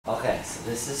Okay, so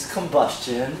this is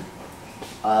combustion.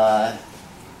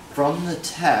 From the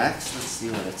text, let's see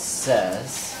what it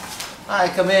says. Hi,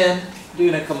 come in.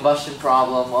 Doing a combustion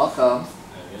problem. Welcome.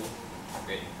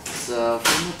 Great. So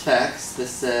from the text, this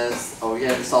says, oh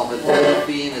yeah, the solvent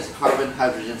olefin is a carbon,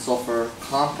 hydrogen, sulfur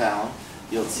compound.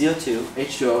 Yields CO2,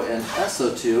 H2O, and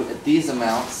SO2 at these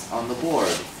amounts on the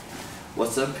board.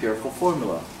 What's the empirical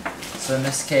formula? So in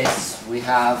this case, we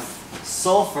have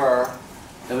sulfur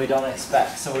that we don't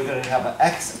expect. So we're going to have an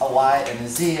X, a Y, and a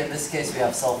Z. In this case, we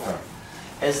have sulfur.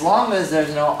 As long as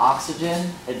there's no oxygen,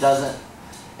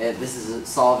 this is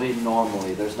solving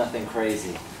normally. There's nothing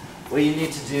crazy. What you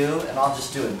need to do, and I'll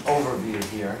just do an overview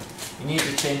here, you need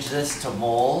to change this to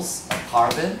moles of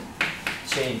carbon,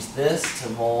 change this to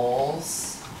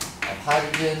moles of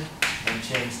hydrogen, and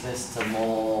change this to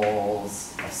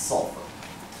moles of sulfur.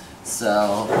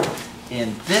 So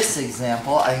in this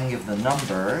example, I can give the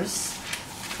numbers.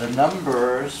 The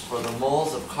numbers for the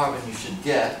moles of carbon you should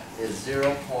get is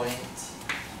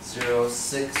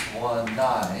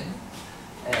 0.0619,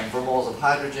 and for moles of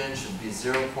hydrogen should be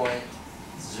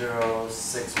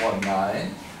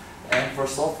 0.0619, and for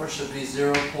sulfur should be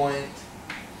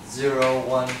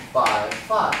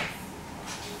 0.0155.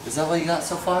 Is that what you got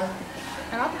so far?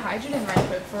 I got the hydrogen right,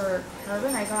 but for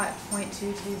carbon I got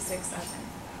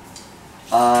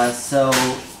 0.2267. So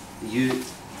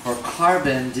for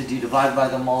carbon, did you divide by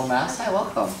the molar mass? Hi,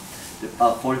 welcome.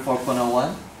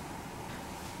 44.01.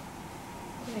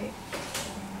 Wait.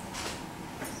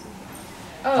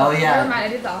 Oh, yeah. Never mind, I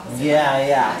did the opposite.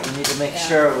 Yeah. You need to make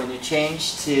sure when you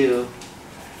change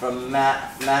from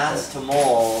mass to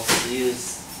moles,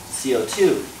 use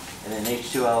CO2, and then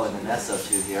H2O, and then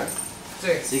SO2 here.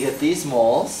 Sure. So you get these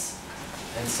moles,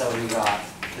 and so we got,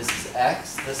 this is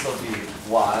X, this will be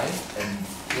Y, and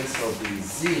this will be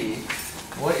Z.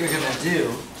 What you're going to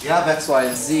do, you have X, Y,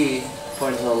 and Z,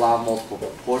 according to the law of multiple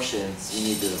proportions, you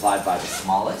need to divide by the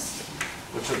smallest,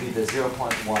 which will be the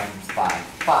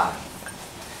 0.155.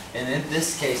 And in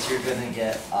this case, you're going to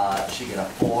get, you should get a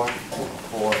 4,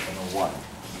 4, and a 1. You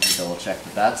can double check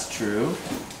that that's true.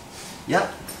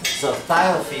 Yep. So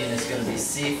thiopene is going to be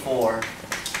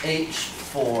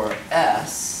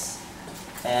C4H4S.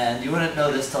 And you wouldn't know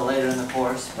this till later in the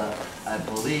course, but I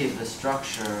believe the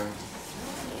structure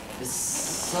is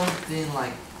something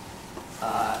like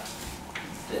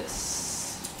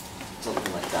this.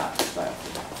 Something like that.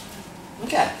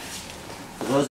 Okay. For those